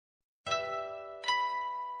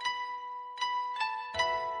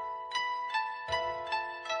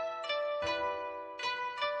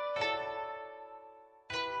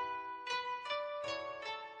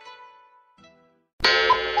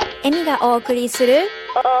エミがお送りする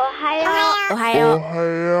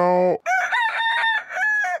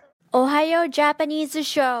おはよジャパニーズ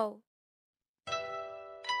ショー。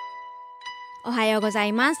おはようござ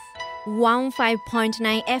います。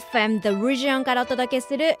 15.9FM The Region からお届け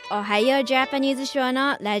するおはようジャパニーズショー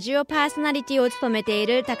のラジオパーソナリティを務めてい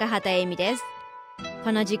る高畑恵美です。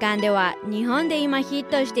この時間では日本で今ヒッ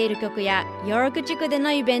トしている曲やヨーク地区で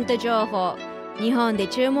のイベント情報、日本で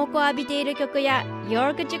注目を浴びている曲やヨ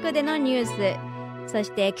ーク地区でのニュース、そし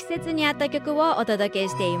て季節に合った曲をお届け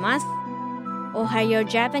しています。おはよう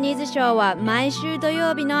ジャパニーズショーは毎週土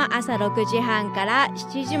曜日の朝6時半から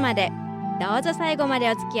7時まで、どうぞ最後まで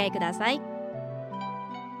お付き合いください。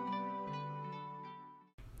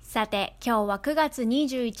さて、今日は9月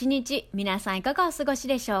21日、皆さんいかがお過ごし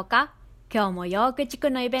でしょうか。今日もヨーク地区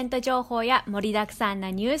のイベント情報や盛りだくさんな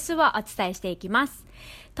ニュースをお伝えしていきます。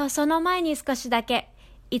と、その前に少しだけ、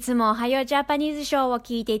いつもおはようジャパニーズショーを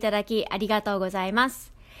聞いていただきありがとうございま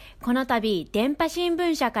す。この度、電波新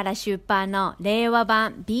聞社から出版の令和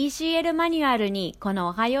版 BCL マニュアルにこの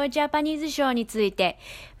おはようジャパニーズショーについて、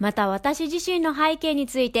また私自身の背景に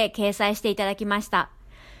ついて掲載していただきました。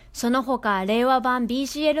その他、令和版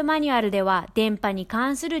BCL マニュアルでは電波に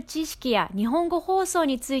関する知識や日本語放送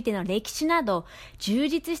についての歴史など充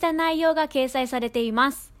実した内容が掲載されてい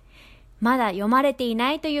ます。まだ読まれてい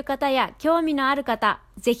ないという方や興味のある方、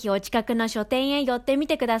ぜひお近くの書店へ寄ってみ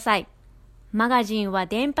てください。マガジンは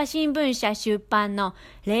電波新聞社出版の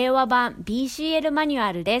令和版 BCL マニュ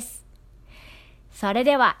アルです。それ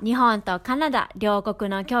では日本とカナダ両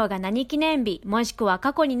国の今日が何記念日、もしくは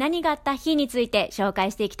過去に何があった日について紹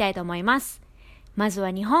介していきたいと思います。まず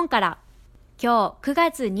は日本から。今日9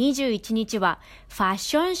月21日はファッ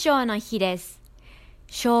ションショーの日です。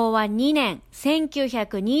昭和2年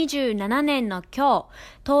1927年の今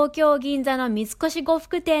日、東京銀座の三越呉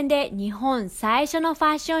服店で日本最初のフ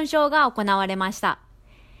ァッションショーが行われました。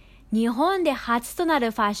日本で初とな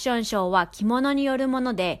るファッションショーは着物によるも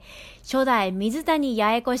ので、初代水谷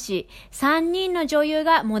八重子氏3人の女優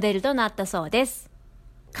がモデルとなったそうです。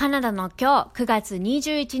カナダの今日9月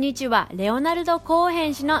21日はレオナルド・コーヘ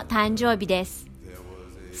ン氏の誕生日です。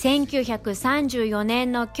1934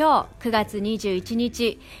年の今日9月21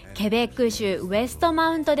日、ケベック州ウェスト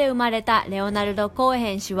マウントで生まれたレオナルド・コー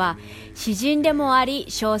ヘン氏は詩人でもあり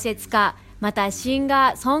小説家、またシン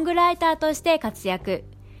ガー・ソングライターとして活躍。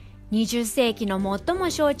20世紀の最も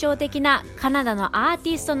象徴的なカナダのアー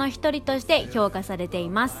ティストの一人として評価されてい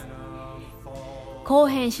ます。コー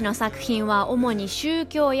ヘン氏の作品は主に宗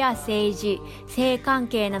教や政治、性関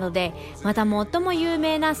係などで、また最も有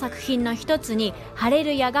名な作品の一つにハレ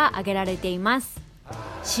ルヤが挙げられています。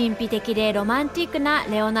神秘的でロマンティックな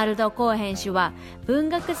レオナルド・コーヘン氏は文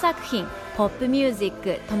学作品、ポップミュージッ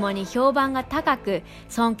クともに評判が高く、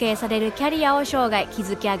尊敬されるキャリアを生涯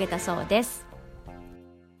築き上げたそうです。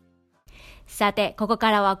さて、ここ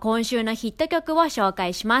からは今週のヒット曲を紹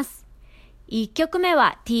介します。1曲目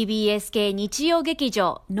は TBS 系日曜劇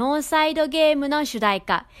場ノーサイドゲームの主題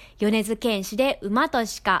歌、米津玄師で馬と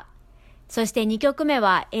鹿。そして2曲目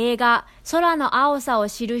は映画空の青さを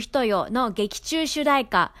知る人よの劇中主題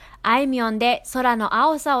歌、あいみょんで空の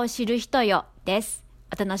青さを知る人よです。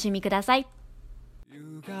お楽しみください。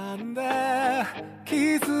歪んで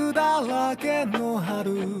傷だらけの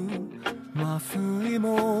春、麻酔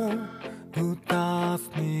も打たず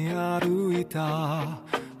に歩いた、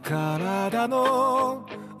体の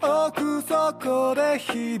奥底で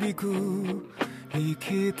響く、生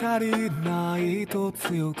き足りないと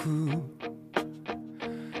強く、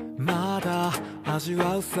まだ味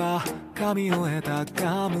わうさ噛み終えた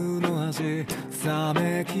ガムの味、冷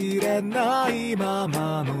めきれないま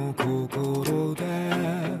まの心で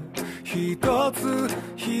一つ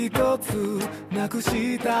一つなく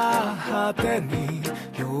した果てに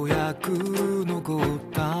ようやく残っ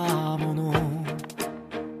たもの、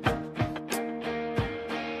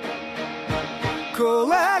これ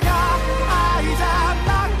が愛じゃ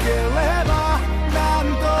なければ何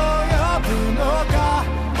と呼ぶのか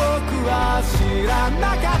僕は知らな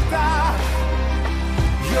かった。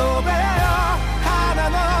呼べよ花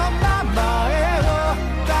の名前を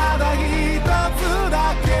ただ一つだ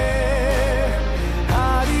け、張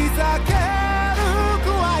り裂けるく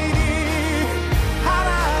らいに鼻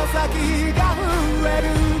先が増える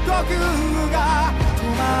呼吸が止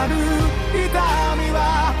まる、痛みは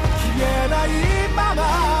消えないまま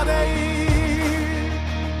でいい、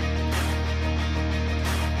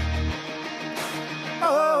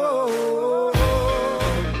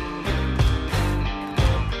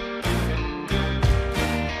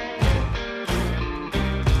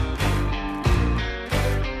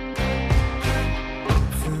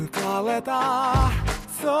疲れた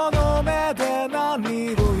そのの目で何を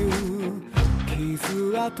言う、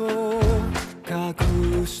傷跡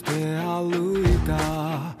隠して歩い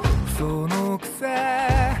た、そのくせ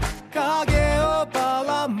影をば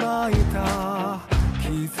らまいた、気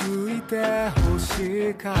づいて欲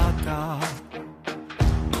しかった。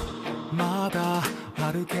まだ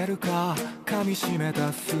歩けるか、噛みしめ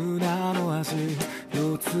た砂の味、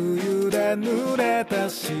夜露で濡れた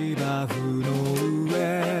芝生の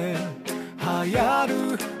上、流行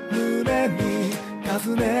る胸に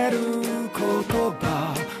尋ねる言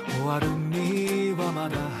葉、終わるにはま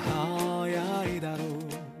だ早いだろう。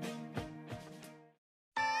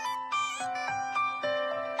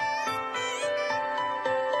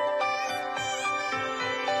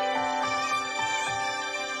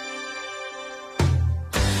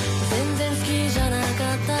全然好きじゃなか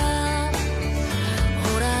った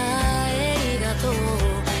ホラー映画と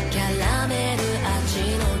キャラメル味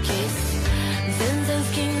のキス、全然好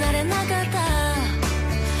きになれなかった。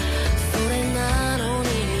それなのに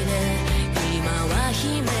ね、今は悲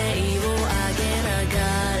鳴を上げなが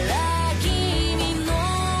ら君の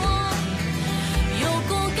横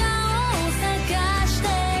顔を探して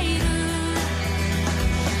いる。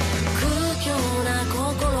空虚な心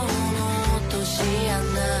の落とし穴、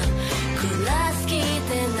暗すぎて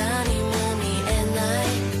何も見えない。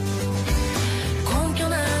根拠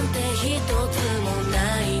なんて一つもな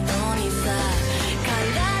いのにさ、体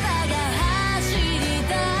が走り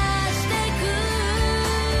出してく。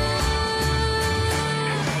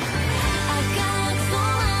赤く染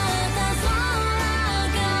まった空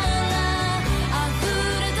から溢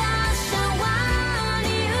れ出しシャワーに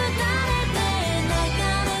打たれて流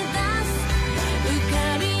れ出す、浮か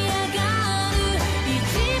び上がる一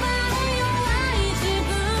番弱い自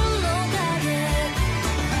分の影、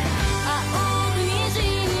青く滲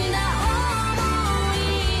んだ想い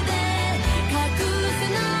出隠せ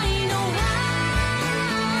ないのは、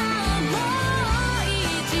もう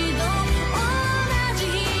一度同じ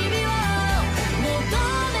日々を求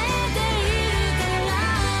めているから。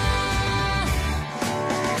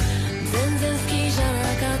全然好きじゃな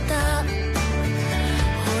かった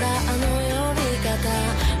ほらあの呼び方、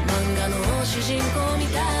漫画の主人公み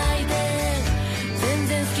たいで全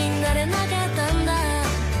然好きになれなかったんだ。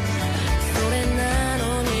それなの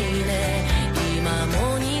にね、今も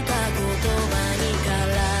似た言葉に体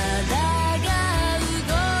が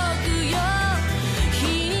動くよ。皮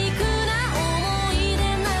肉な思い出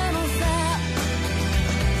なのさ。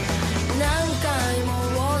何回も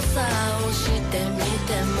さをしてみて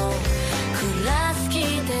も暗すぎ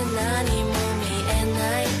て何も見えな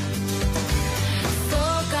い。そう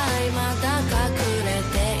かい、また隠れ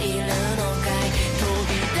ているのかい。飛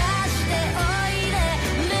び出しておいで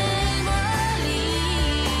メモリ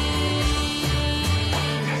ー。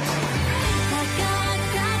高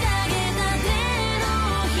く掲げた手の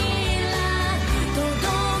ひら、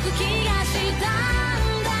届く気がした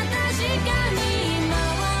んだ。確かに回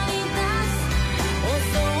り出す、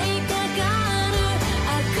襲いかかる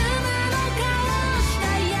悪魔の顔した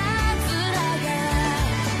やつらが、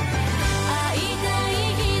会いたい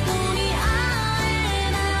人に会え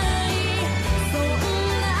ない、そん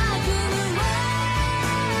な悪夢を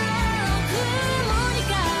雲に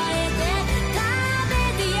変えて食べ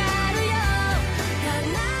てやるよ。悲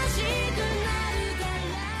しくなるから。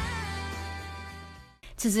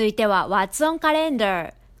続いては What's on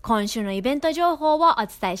Calendar、 今週のイベント情報をお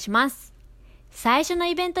伝えします。最初の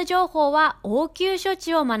イベント情報は応急処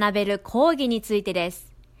置を学べる講義についてで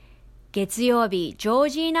す。月曜日、ジョー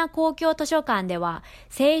ジーナ公共図書館では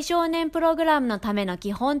青少年プログラムのための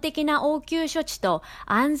基本的な応急処置と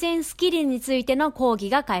安全スキルについての講義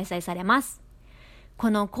が開催されます。こ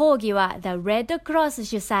の講義は The Red Cross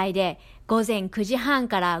主催で午前9時半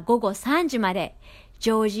から午後3時までジ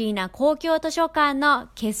ョージーナ公共図書館の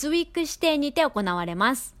ケスウィック支店にて行われ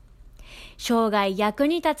ます。生涯役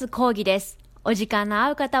に立つ講義です。お時間の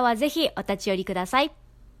合う方はぜひお立ち寄りください。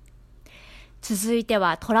続いて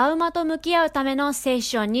はトラウマと向き合うためのセッ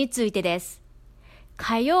ションについてです。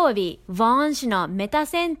火曜日、ヴォン市のメタ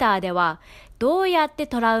センターではどうやって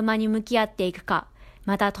トラウマに向き合っていくか、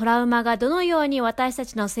またトラウマがどのように私た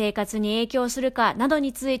ちの生活に影響するかなど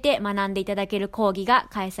について学んでいただける講義が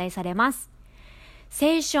開催されます。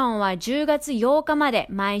セッションは10月8日まで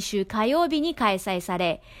毎週火曜日に開催さ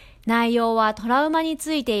れ、内容はトラウマに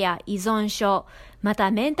ついてや依存症、また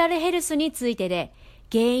メンタルヘルスについてで、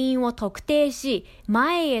原因を特定し、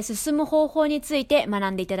前へ進む方法について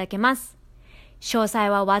学んでいただけます。詳細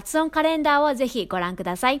は What's on Calendar をぜひご覧く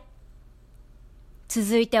ださい。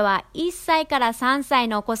続いては1歳から3歳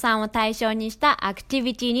のお子さんを対象にしたアクティ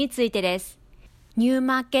ビティについてです。ニュー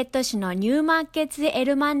マーケット市のニューマーケッツエ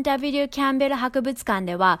ルマン W キャンベル博物館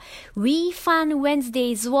では We Fun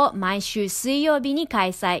Wednesdays を毎週水曜日に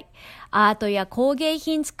開催。アートや工芸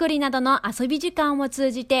品作りなどの遊び時間を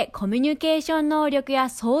通じてコミュニケーション能力や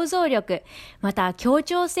想像力、また協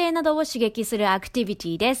調性などを刺激するアクティビテ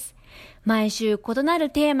ィです。毎週異なる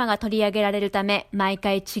テーマが取り上げられるため、毎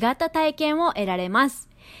回違った体験を得られます。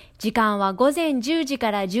時間は午前10時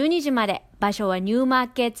から12時まで、場所はニューマー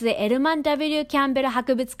ケッツエルマン W キャンベル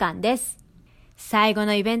博物館です。最後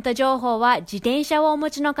のイベント情報は自転車をお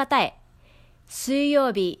持ちの方へ。水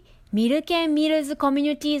曜日、ミルケンミルズコミュ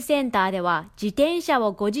ニティセンターでは自転車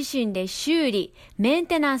をご自身で修理、メン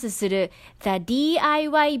テナンスする The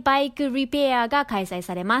DIY バイクリペアが開催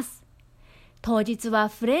されます。当日は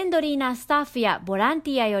フレンドリーなスタッフやボラン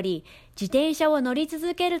ティアより自転車を乗り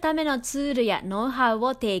続けるためのツールやノウハウ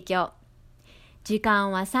を提供。時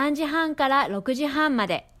間は3時半から6時半ま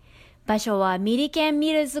で。場所はミリケン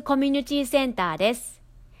ミルズコミュニティセンターです。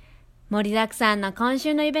盛りだくさんの今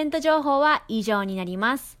週のイベント情報は以上になり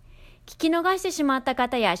ます。聞き逃してしまった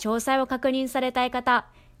方や詳細を確認されたい方、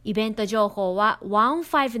イベント情報は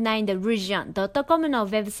 159theregion.com のウ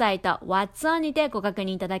ェブサイト What's On にてご確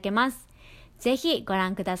認いただけます。ぜひご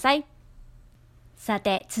覧ください。さ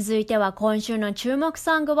て、続いては今週の注目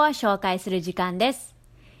ソングを紹介する時間です。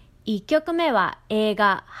1曲目は映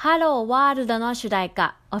画ハローワールドの主題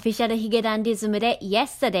歌、オフィシャルヒゲダンディズムで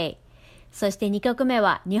Yesterday。そして2曲目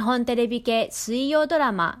は日本テレビ系水曜ド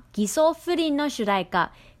ラマ偽装不倫の主題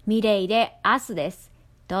歌、ミレイで明日です。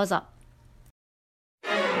どうぞ。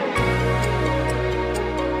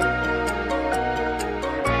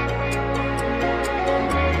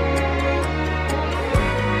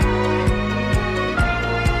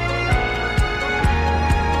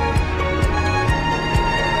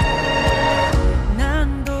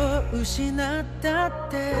失ったっ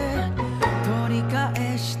て取り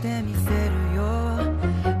返してみせるよ。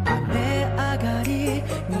雨上がり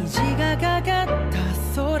虹がかかった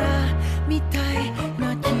空みたい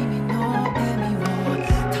な君の笑みを、例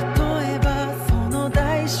えばその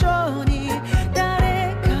代償に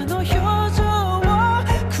誰かの表情を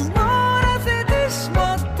曇らせてし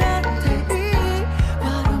まったっていい。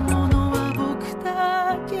悪者は僕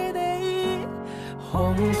だけでいい。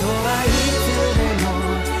本当はいつでも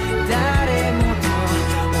誰もと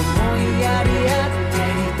思いやり合ってい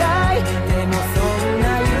たい。でもそん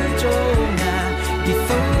な悠長な理想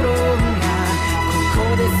論がここ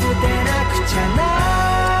で捨てなくちゃな。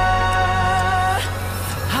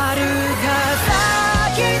遥か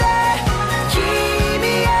先で君へ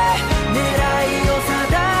狙いを定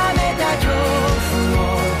めた恐怖を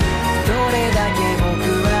どれだけ僕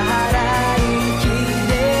は払いきれ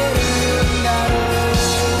るんだろう。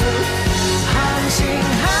半信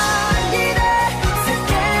半疑で世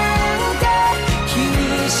間って気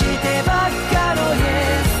にしてばっかのイエ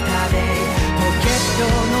スタデイ。ポケット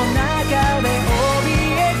の中で怯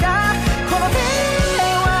えたこの手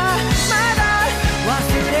はまだ忘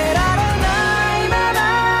れられないまま。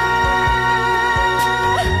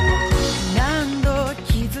何度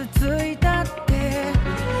傷ついたって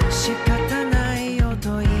仕方ないよ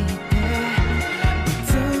と言ってう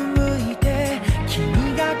つむいて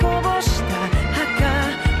君がこぼした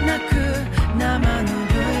儚く生ぬる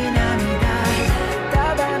い涙。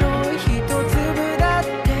ただの一粒だって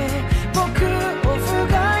僕を不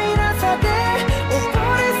甲斐なさで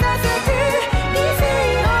溺れさせて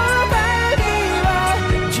Easy oh baby は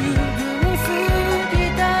十分すぎ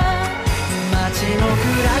た。街のク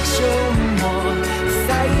ラクションも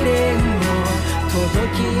サイレンも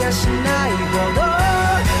届きやしないほど遥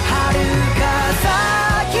か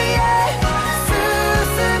先へ進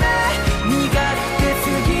め。身勝手す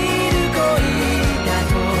ぎる恋だ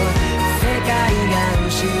と世界が後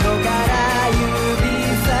ろから指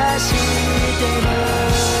さしても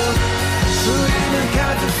振り抜か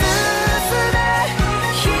ず進め。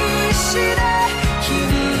必死で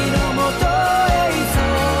君のもとへ急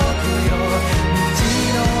ぐよ。道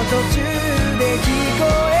の途中で聞こ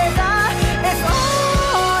えた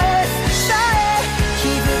SOS さえ気づ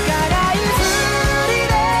かないふり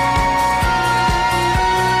で。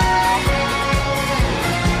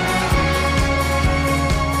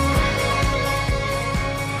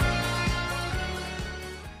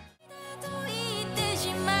と言ってし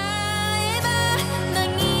まえば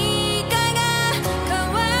何かが変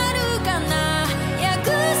わるかな。約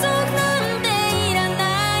束なんていら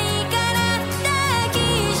ないから抱き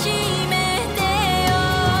しめてよ。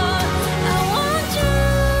I want you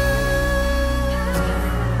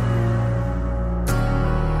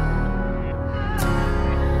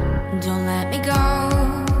Don't let me go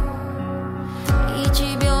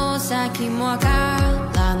 1秒先もわか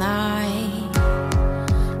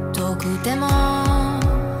くても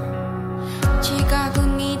近く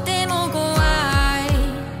にいても怖い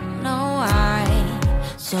No I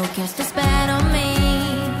So cast a spell on me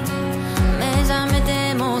目覚め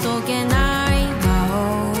ても解けない魔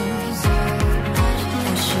法教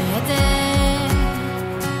えて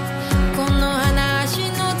この話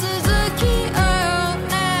の続き Oh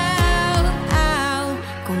no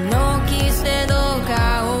このキスでどうか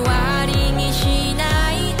終わりにしな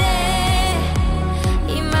いで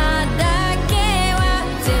今だけは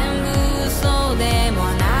全部嘘でもあ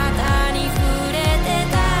なたに触れて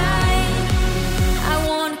たい I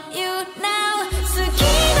want you now 好き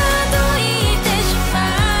だと言ってしま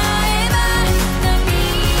えば何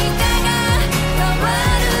かが変わ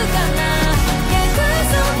るかな約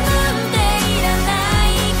束なんていらな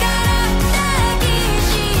いから抱きし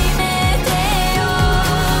めてよ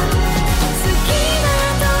好きだ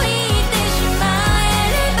と言ってしまえ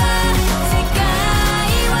れば世界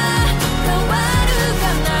は変わるか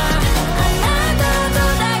なあなたと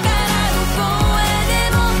だからどこへで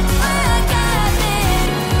も分かって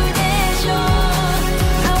るでしょ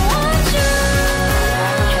I want you 思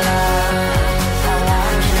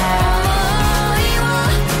いを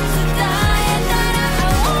伝えたら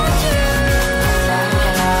I want you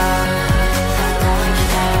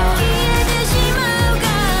消えてしまうか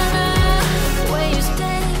ら Where you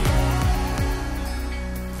stay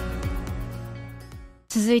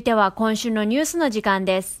続いては今週のニュースの時間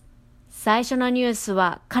です。最初のニュース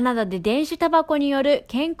はカナダで電子タバコによる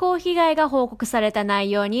健康被害が報告された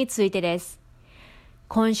内容についてです。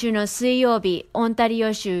今週の水曜日、オンタリ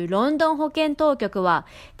オ州ロンドン保健当局は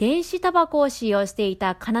電子タバコを使用してい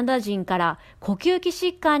たカナダ人から呼吸器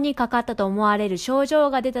疾患にかかったと思われる症状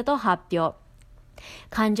が出たと発表。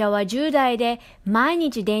患者は10代で毎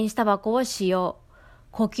日電子タバコを使用。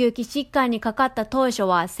呼吸器疾患にかかった当初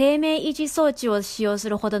は生命維持装置を使用す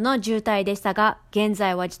るほどの重体でしたが、現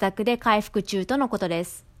在は自宅で回復中とのことで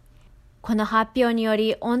す。この発表によ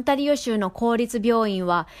り、オンタリオ州の公立病院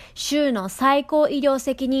は、州の最高医療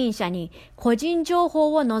責任者に個人情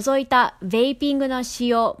報を除いたベイピングの使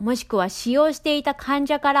用、もしくは使用していた患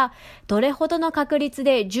者からどれほどの確率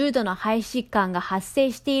で重度の肺疾患が発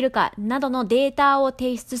生しているかなどのデータを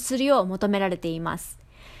提出するよう求められています。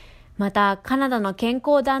また、カナダの健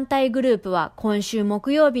康団体グループは今週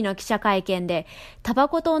木曜日の記者会見で、タバ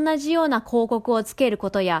コと同じような広告をつけるこ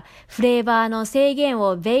とや、フレーバーの制限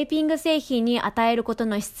をベイピング製品に与えること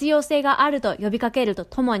の必要性があると呼びかけると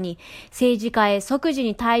ともに、政治家へ即時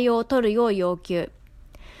に対応を取るよう要求。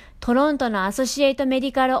トロントのアソシエイトメデ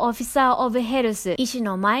ィカルオフィサーオブヘルス医師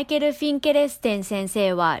のマイケル・フィンケレステン先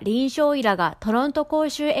生は臨床医らがトロント公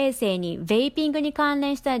衆衛生にベイピングに関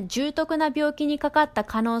連した重篤な病気にかかった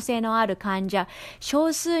可能性のある患者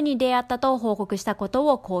少数に出会ったと報告したこと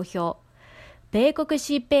を公表。米国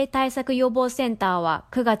疾病対策予防センターは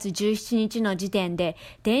9月17日の時点で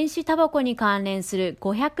電子タバコに関連する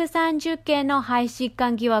530件の肺疾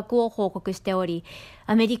患疑惑を報告しており、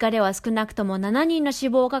アメリカでは少なくとも7人の死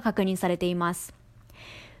亡が確認されています。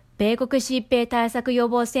米国疾病対策予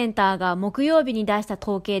防センターが木曜日に出した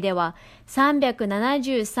統計では、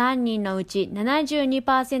373人のうち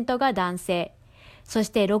 72% が男性、そし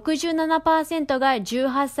て 67% が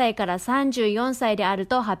18歳から34歳である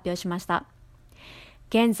と発表しました。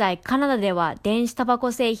現在、カナダでは電子タバ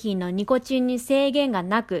コ製品のニコチンに制限が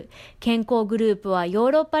なく、健康グループはヨ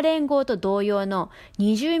ーロッパ連合と同様の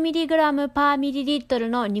 20mg パーミリリットル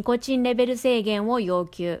のニコチンレベル制限を要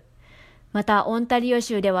求。また、オンタリオ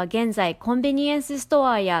州では現在、コンビニエンススト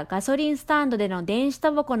アやガソリンスタンドでの電子タ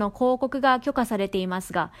バコの広告が許可されていま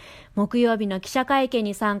すが、木曜日の記者会見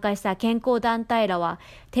に参加した健康団体らは、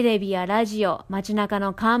テレビやラジオ、街中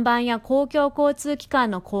の看板や公共交通機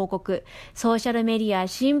関の広告、ソーシャルメディア、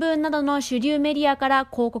新聞などの主流メディアから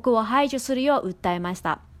広告を排除するよう訴えまし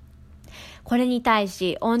た。これに対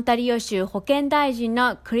し、オンタリオ州保健大臣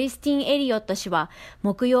のクリスティン・エリオット氏は、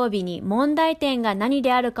木曜日に問題点が何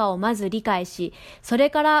であるかをまず理解し、それ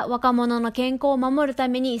から若者の健康を守るた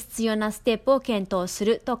めに必要なステップを検討す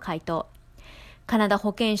ると回答。カナダ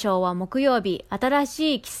保健省は木曜日、新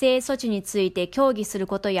しい規制措置について協議する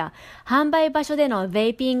ことや、販売場所でのベ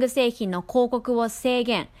イピング製品の広告を制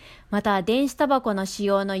限、また電子タバコの使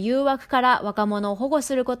用の誘惑から若者を保護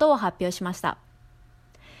することを発表しました。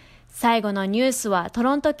最後のニュースはト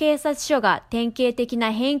ロント警察署が典型的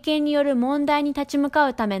な偏見による問題に立ち向か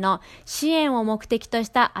うための支援を目的とし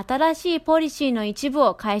た新しいポリシーの一部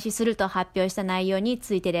を開始すると発表した内容に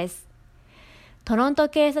ついてです。トロント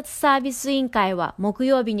警察サービス委員会は木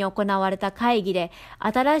曜日に行われた会議で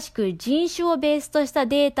新しく人種をベースとした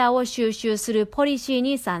データを収集するポリシー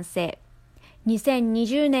に賛成。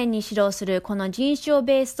2020年に始動するこの人種を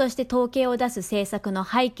ベースとして統計を出す政策の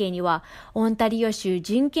背景には、オンタリオ州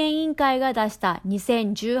人権委員会が出した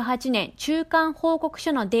2018年中間報告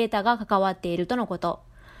書のデータが関わっているとのこと。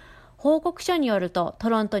報告書によると、ト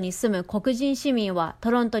ロントに住む黒人市民は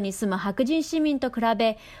トロントに住む白人市民と比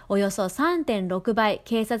べ、およそ 3.6 倍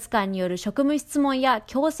警察官による職務質問や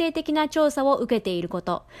強制的な調査を受けているこ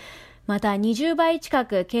と。また20倍近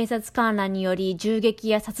く警察官らにより銃撃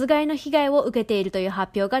や殺害の被害を受けているという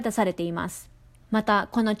発表が出されています。また、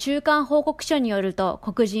この中間報告書によると、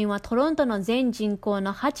黒人はトロントの全人口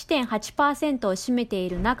の 8.8% を占めてい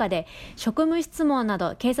る中で、職務質問な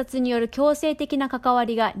ど警察による強制的な関わ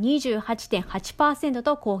りが 28.8%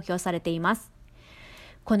 と公表されています。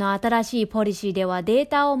この新しいポリシーではデー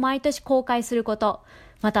タを毎年公開すること、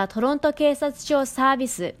またトロント警察庁サービ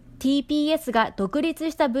ス、TPS が独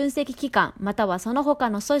立した分析機関またはその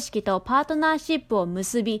他の組織とパートナーシップを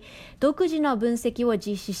結び、独自の分析を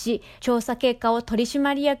実施し、調査結果を取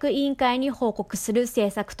締役委員会に報告する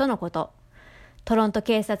政策とのこと。トロント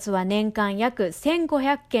警察は年間約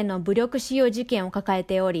1500件の武力使用事件を抱え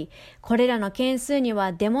ており、これらの件数に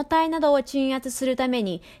はデモ隊などを鎮圧するため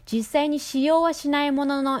に実際に使用はしないも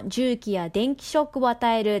のの銃器や電気ショックを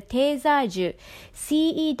与えるテーザー銃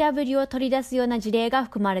CEW を取り出すような事例が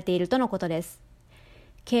含まれているとのことです。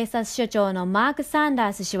警察署長のマーク・サンダ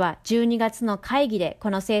ース氏は12月の会議でこ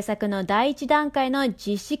の政策の第一段階の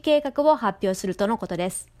実施計画を発表するとのことで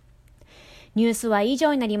す。ニュースは以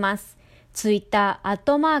上になります。ツイッター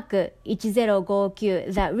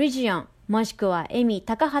@1059 The Region もしくはエミ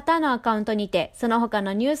高畑のアカウントにてその他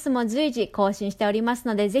のニュースも随時更新しております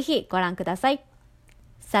のでぜひご覧ください。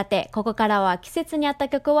さて、ここからは季節に合った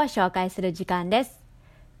曲を紹介する時間です。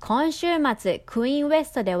今週末、クイーンウェ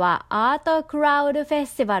ストではアートクラウドフェ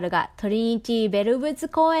スティバルがトリニティベルブズ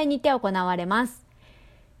公園にて行われます。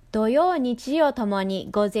土曜日曜ともに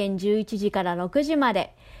午前11時から6時ま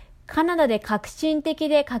で、カナダで革新的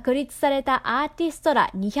で確立されたアーティストら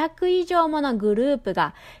200以上ものグループ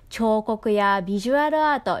が彫刻やビジュアル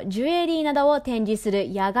アート、ジュエリーなどを展示する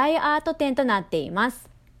野外アート展となっています。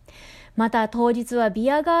また当日はビ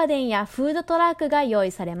アガーデンやフードトラックが用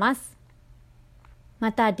意されます。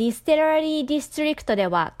またディステラリーディストリクトで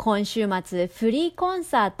は今週末フリーコン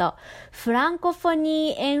サートフランコフォ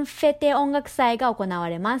ニー・エンフェテ音楽祭が行わ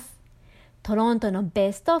れます。トロントの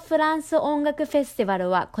ベストフランス音楽フェスティバル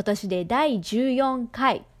は今年で第14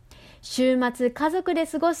回。週末家族で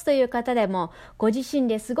過ごすという方でも、ご自身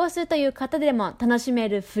で過ごすという方でも楽しめ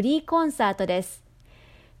るフリーコンサートです。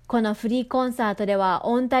このフリーコンサートでは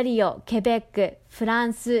オンタリオ、ケベック、フラ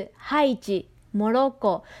ンス、ハイチ、モロッ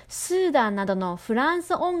コ、スーダンなどのフラン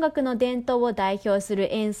ス音楽の伝統を代表す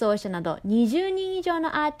る演奏者など20人以上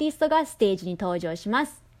のアーティストがステージに登場しま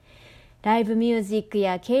す。ライブミュージック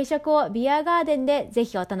や軽食をビアガーデンでぜ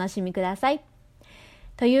ひお楽しみください。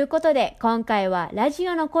ということで今回はラジ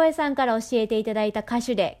オの声さんから教えていただいた歌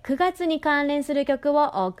手で9月に関連する曲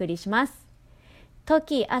をお送りします。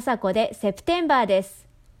時あさこでセプテンバーです。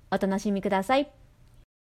お楽しみください。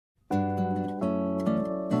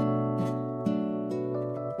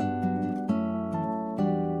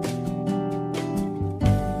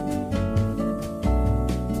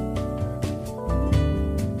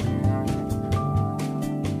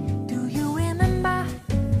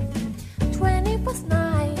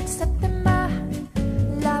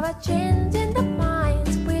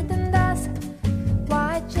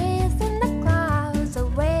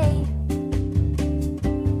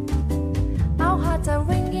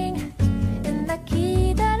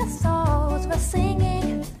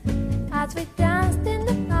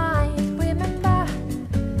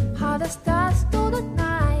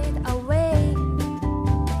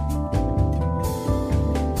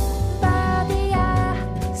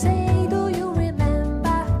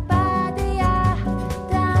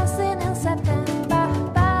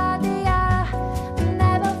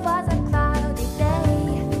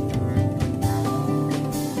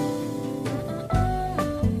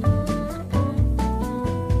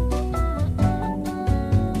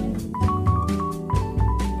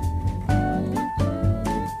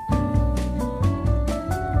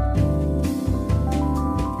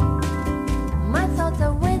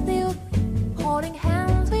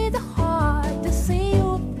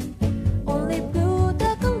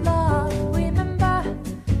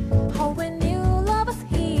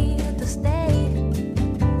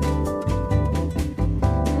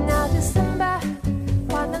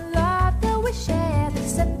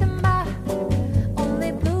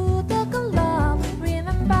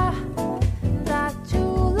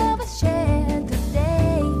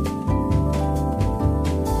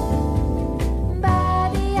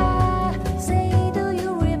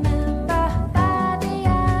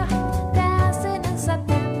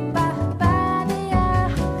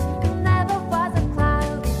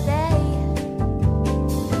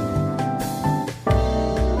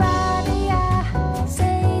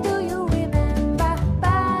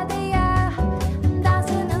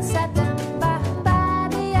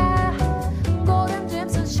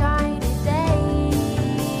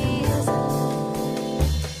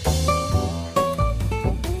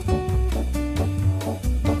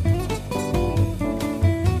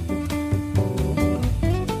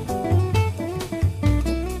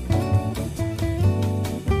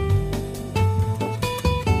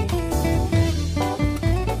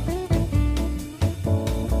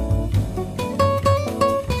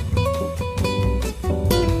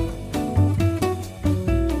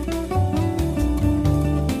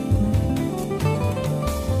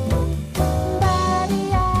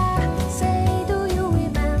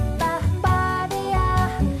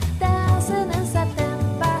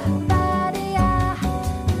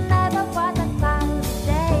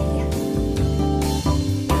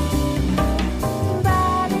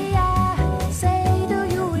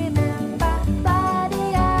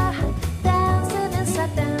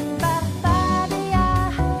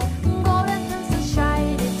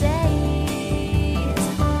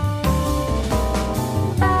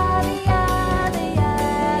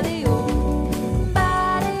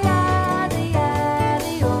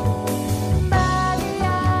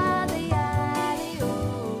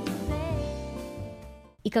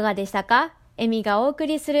いかがでしたか？エミがお送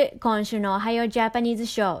りする今週のおはようジャパニーズ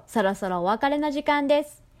ショー、そろそろお別れの時間で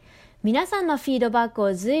す。皆さんのフィードバック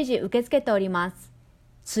を随時受け付けております。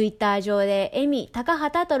ツイッター上でエミ高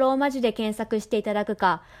畑とローマ字で検索していただく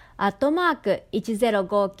か、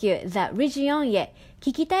@1059 The Region へ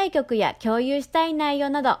聞きたい曲や共有したい内容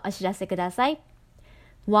などお知らせください。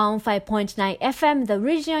105.9 FM The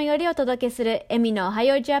Region よりお届けするエミのおは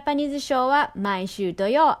ようジャパニーズショーは毎週土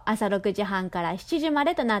曜朝6時半から7時ま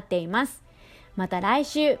でとなっています。また来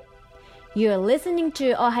週。You're listening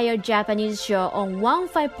to Ohayo Japanese Show on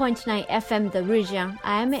 105.9 FM The Region.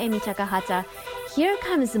 I'm Emi Takahata. Here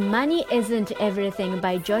comes Money Isn't Everything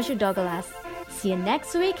by Joshua Douglas. See you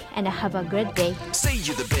next week and have a good day. Say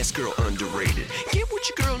you're the best girl, underrated. Get what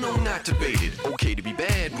your girl know, not debated. Okay to be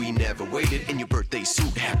bad, we never waited. In your birthday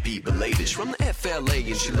suit, happy belated. She's from the FLA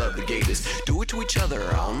and she love the Gators. Do it to each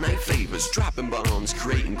other, all night favors. Dropping bombs,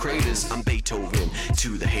 creating craters. I'm Beethoven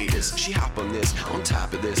to the haters. She hop on this, on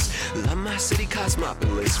top of this. Love my city,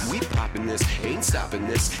 cosmopolis. We popping this, ain't stopping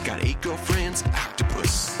this. Got 8 girlfriends,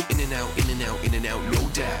 octopus. In and out, in and out, in and out, no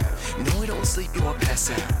doubt. No, we don't sleep, you'll pass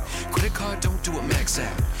out. Credit card, don't do it, max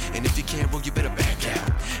out. And if you can't roll, you better back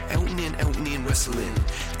out. Out and in, wrestling.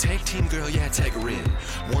 Tag team girl, yeah, tag her in.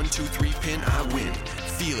 1, 2, 3, pin, I win.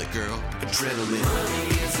 Feel it, girl, adrenaline. Money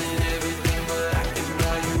isn't everything, but I can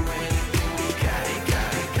buy you anything. We got it,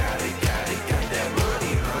 got it, got it, got it, got that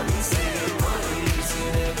money, honey. Say that money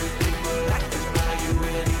isn't everything, but I can buy you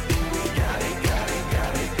anything. We got it, got it,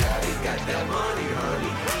 got it, got it, got that money,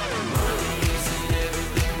 honey. Money isn't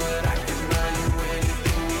everything, but I can buy you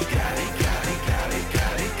anything. We got it, got it, got it,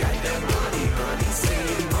 got it, got that money, honey. Say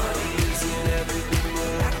that money isn't everything,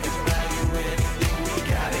 but I can buy you anything. We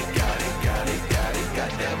got it, got it, got it, got it,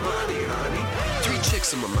 got that money, honey. 3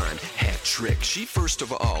 chicks in my mind, hat trick. She first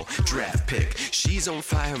of all, draft pick. She's on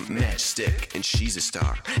fire, matchstick, and she's a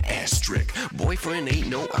star, asterisk. Boyfriend ain't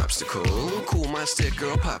no obstacle. Cool my stick,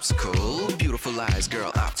 girl, popsicle. Beautiful eyes,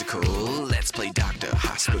 girl, optical. Let's play doctor,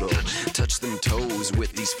 hospital. Touch them toes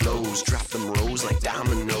with these flows. Drop them rows like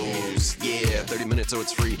dominoes. Yeah, 30 minutes, so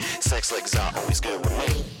it's free. Sex like are always good with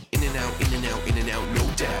me. In and out, in and out, in and out, no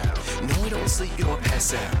doubt. No, we don't sleep, you'll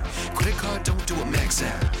pass out. Credit card, don't do it, max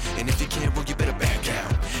out. And if you can't roll, you better back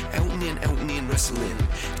out. Out and in, wrestling.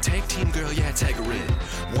 Tag team girl, yeah, tag her in.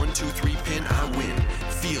 1, 2, 3, pin, I win.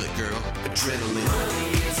 Feel it, girl, adrenaline.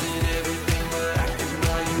 Money isn't everything, but I can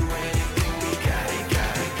buy you anything. We got it,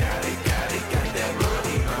 got it, got it, got it, got that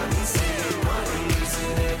money, honey. Say that money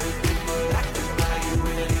isn't everything, but I can buy you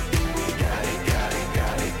anything. We got it, got it,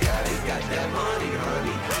 got it, got it, got that money,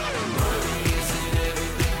 honey. Money isn't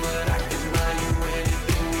everything, but I can buy you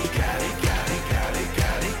anything. We got it, got it, got it,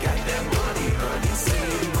 got it, got that money, honey. Say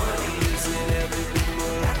that money isn't everything,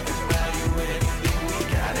 but I can buy you anything. We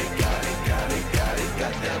got it, got it, got it, got it,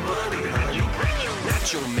 got that money, honey.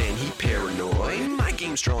 Not your man, he paranoid. My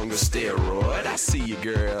game stronger, steroid. I see you,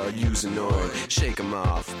 girl, using oil. Shake 'em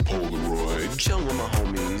off, Polaroid. Chillin' with my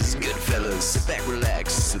homies, good fellas. Sit back,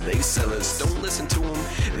 relax, they sell us. Don't listen to them,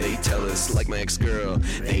 they tell us. Like my ex-girl,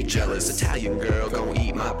 they jealous. Italian girl, gon'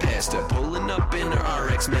 eat my pasta. Pulling up in her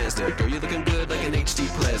RX Mazda. Girl, you looking good like an HD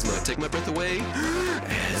plasma. Take my breath away,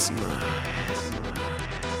 asthma.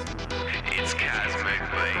 It's cosmic,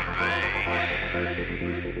 baby.